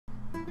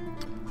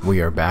We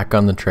are back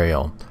on the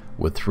trail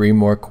with 3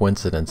 more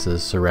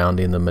coincidences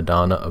surrounding the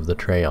Madonna of the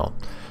Trail.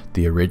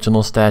 The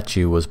original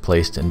statue was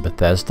placed in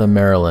Bethesda,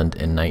 Maryland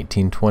in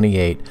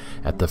 1928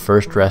 at the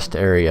first rest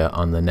area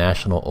on the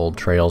National Old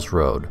Trails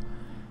Road.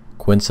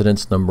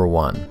 Coincidence number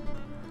 1.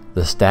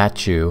 The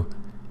statue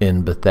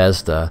in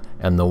Bethesda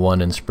and the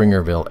one in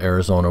Springerville,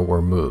 Arizona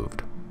were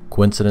moved.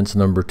 Coincidence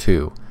number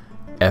 2.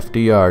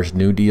 FDR's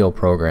New Deal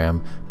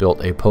program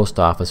built a post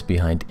office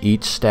behind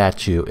each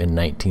statue in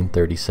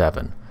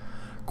 1937.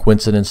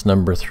 Coincidence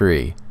number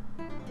 3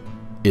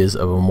 is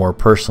of a more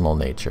personal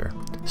nature.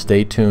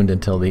 Stay tuned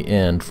until the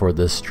end for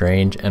this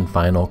strange and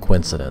final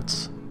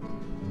coincidence.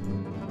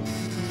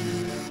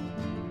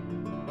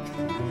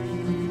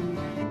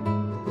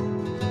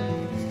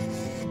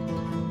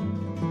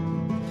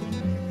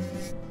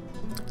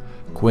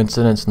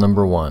 Coincidence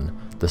number 1.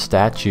 The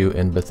statue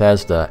in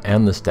Bethesda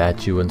and the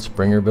statue in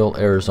Springerville,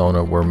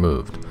 Arizona were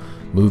moved.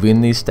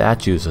 Moving these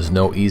statues is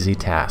no easy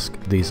task.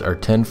 These are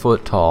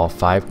 10-foot tall,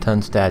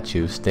 5-ton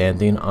statues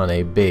standing on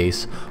a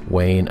base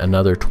weighing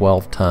another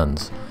 12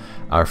 tons.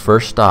 Our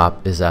first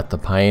stop is at the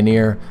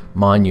Pioneer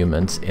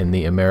Monuments in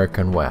the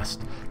American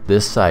West.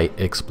 This site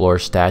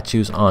explores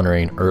statues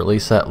honoring early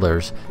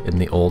settlers in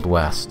the Old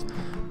West.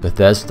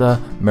 Bethesda,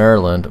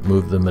 Maryland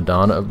moved the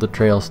Madonna of the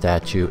Trail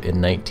statue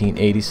in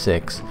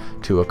 1986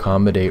 to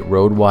accommodate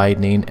road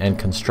widening and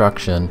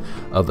construction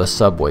of a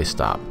subway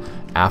stop.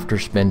 After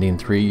spending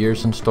 3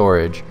 years in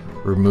storage,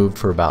 removed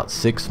for about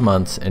 6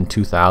 months in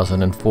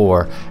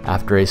 2004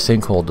 after a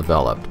sinkhole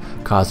developed,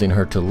 causing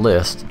her to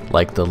list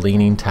like the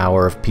Leaning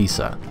Tower of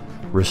Pisa.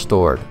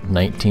 Restored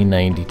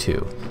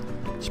 1992.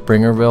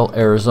 Springerville,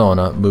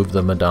 Arizona moved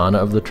the Madonna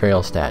of the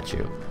Trail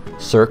statue.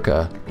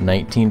 Circa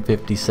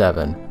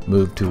 1957,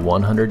 moved to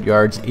 100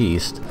 yards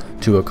east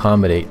to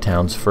accommodate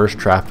town's first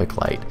traffic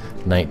light.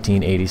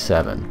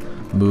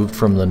 1987, moved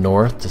from the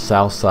north to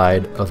south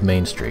side of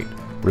Main Street.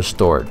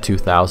 Restored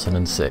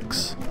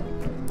 2006.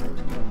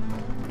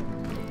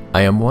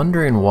 I am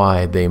wondering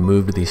why they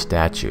moved these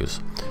statues.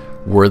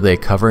 Were they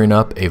covering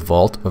up a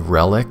vault of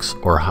relics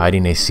or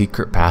hiding a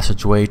secret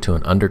passageway to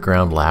an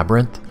underground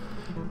labyrinth?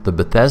 The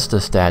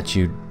Bethesda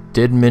statue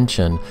did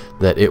mention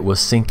that it was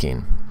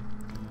sinking.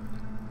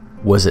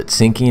 Was it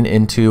sinking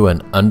into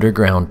an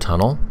underground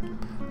tunnel?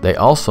 They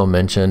also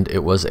mentioned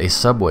it was a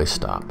subway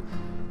stop.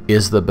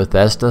 Is the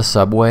Bethesda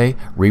subway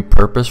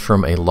repurposed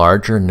from a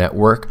larger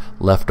network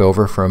left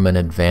over from an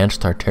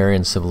advanced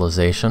Tartarian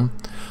civilization?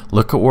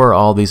 Look at where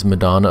all these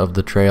Madonna of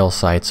the Trail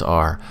sites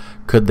are.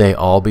 Could they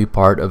all be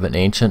part of an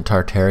ancient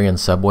Tartarian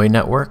subway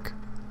network?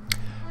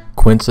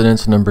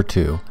 Coincidence number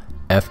 2.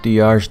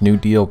 FDR's New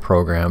Deal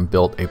program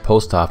built a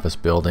post office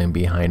building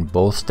behind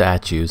both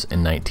statues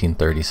in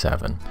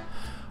 1937.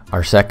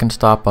 Our second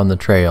stop on the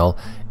trail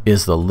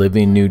is the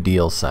Living New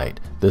Deal site.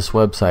 This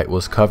website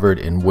was covered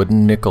in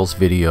Wooden Nickels'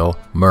 video,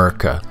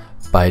 America,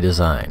 by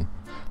Design.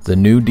 The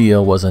New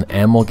Deal was an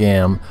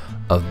amalgam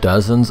of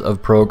dozens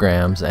of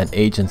programs and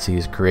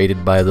agencies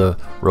created by the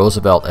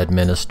Roosevelt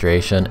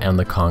administration and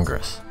the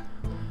Congress.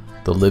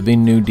 The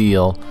Living New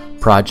Deal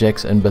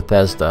projects in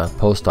Bethesda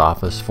Post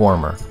Office,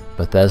 former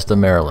Bethesda,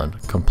 Maryland,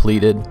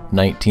 completed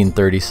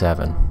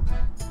 1937.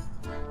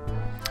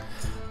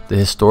 The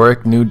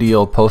historic New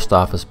Deal Post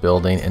Office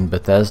building in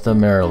Bethesda,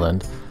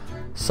 Maryland,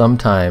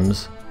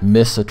 sometimes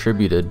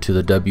misattributed to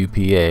the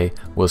WPA,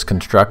 was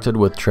constructed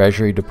with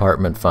Treasury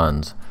Department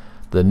funds.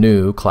 The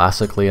new,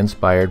 classically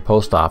inspired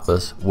post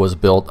office was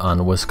built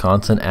on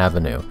Wisconsin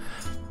Avenue.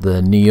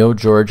 The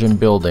Neo-Georgian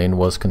building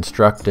was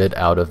constructed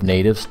out of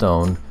native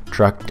stone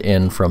trucked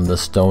in from the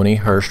Stony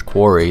Hurst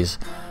quarries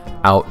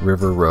out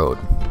River Road.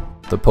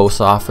 The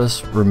post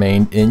office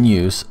remained in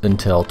use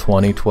until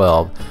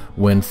 2012,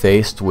 when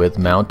faced with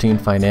mounting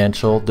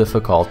financial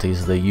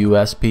difficulties. The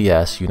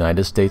USPS,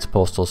 United States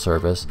Postal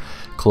Service,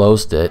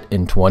 closed it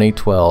in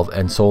 2012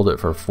 and sold it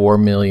for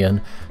 $4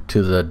 million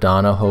to the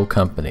Donahoe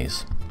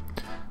companies.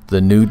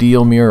 The New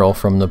Deal mural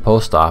from the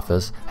post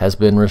office has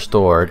been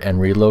restored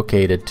and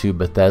relocated to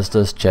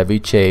Bethesda's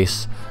Chevy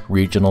Chase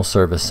Regional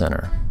Service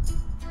Center.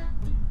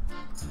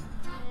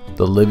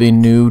 The Living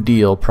New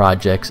Deal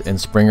projects in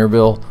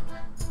Springerville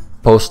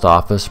Post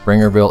Office,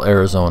 Springerville,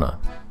 Arizona.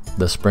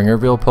 The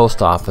Springerville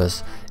Post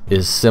Office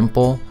is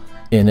simple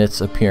in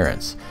its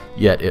appearance,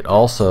 yet it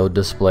also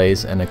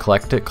displays an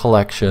eclectic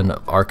collection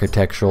of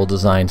architectural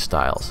design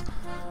styles.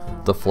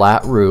 The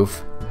flat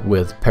roof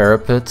with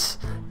parapets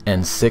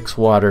and 6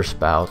 water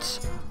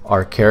spouts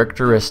are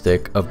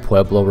characteristic of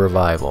Pueblo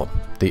Revival.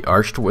 The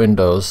arched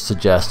windows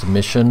suggest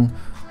Mission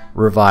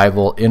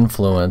Revival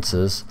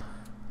influences,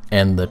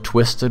 and the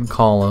twisted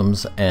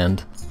columns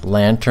and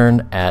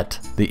lantern at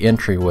the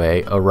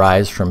entryway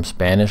arise from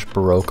Spanish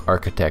Baroque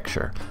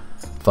architecture.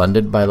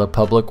 Funded by the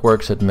Public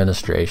Works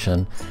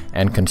Administration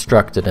and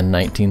constructed in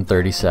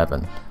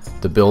 1937.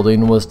 The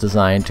building was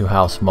designed to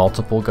house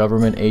multiple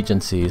government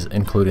agencies,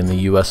 including the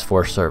U.S.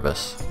 Forest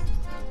Service.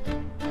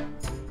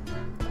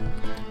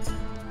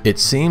 It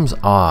seems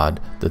odd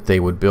that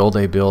they would build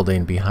a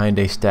building behind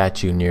a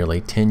statue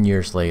nearly 10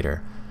 years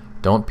later.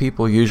 Don't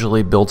people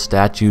usually build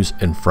statues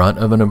in front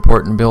of an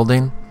important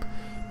building?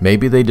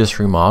 Maybe they just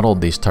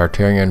remodeled these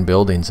Tartarian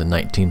buildings in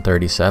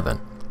 1937.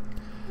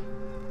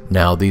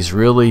 Now, these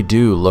really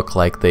do look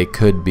like they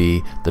could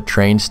be the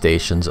train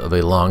stations of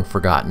a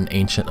long-forgotten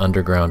ancient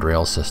underground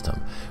rail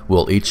system.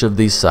 Will each of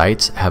these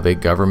sites have a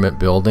government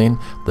building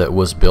that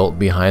was built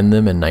behind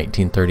them in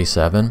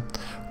 1937?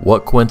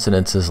 What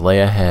coincidences lay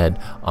ahead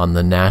on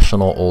the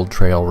National Old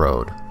Trail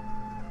Road?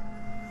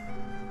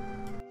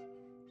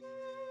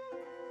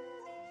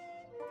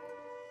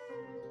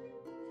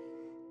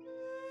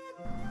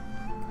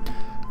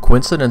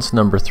 Coincidence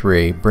number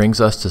 3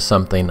 brings us to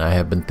something I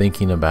have been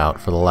thinking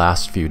about for the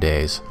last few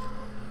days.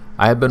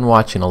 I have been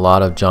watching a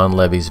lot of John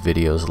Levy's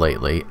videos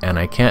lately, and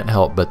I can't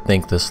help but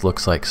think this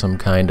looks like some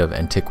kind of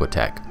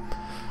Antiquitech.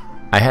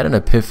 I had an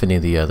epiphany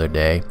the other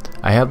day.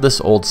 I have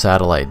this old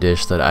satellite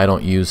dish that I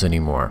don't use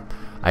anymore.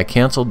 I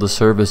canceled the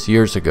service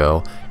years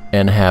ago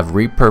and have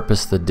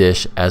repurposed the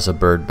dish as a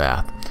bird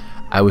bath.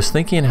 I was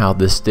thinking how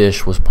this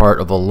dish was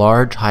part of a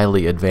large,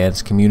 highly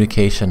advanced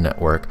communication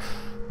network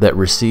that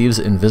receives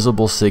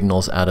invisible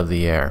signals out of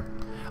the air.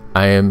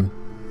 I am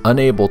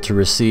unable to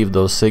receive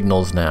those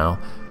signals now,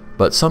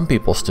 but some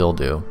people still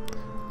do.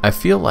 I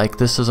feel like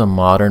this is a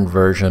modern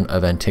version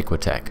of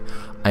Antiquitech.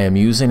 I am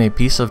using a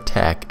piece of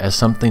tech as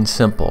something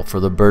simple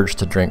for the birds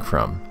to drink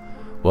from.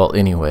 Well,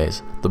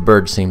 anyways, the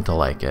birds seem to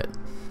like it.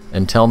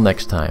 Until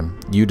next time,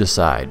 you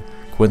decide,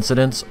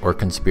 coincidence or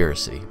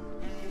conspiracy.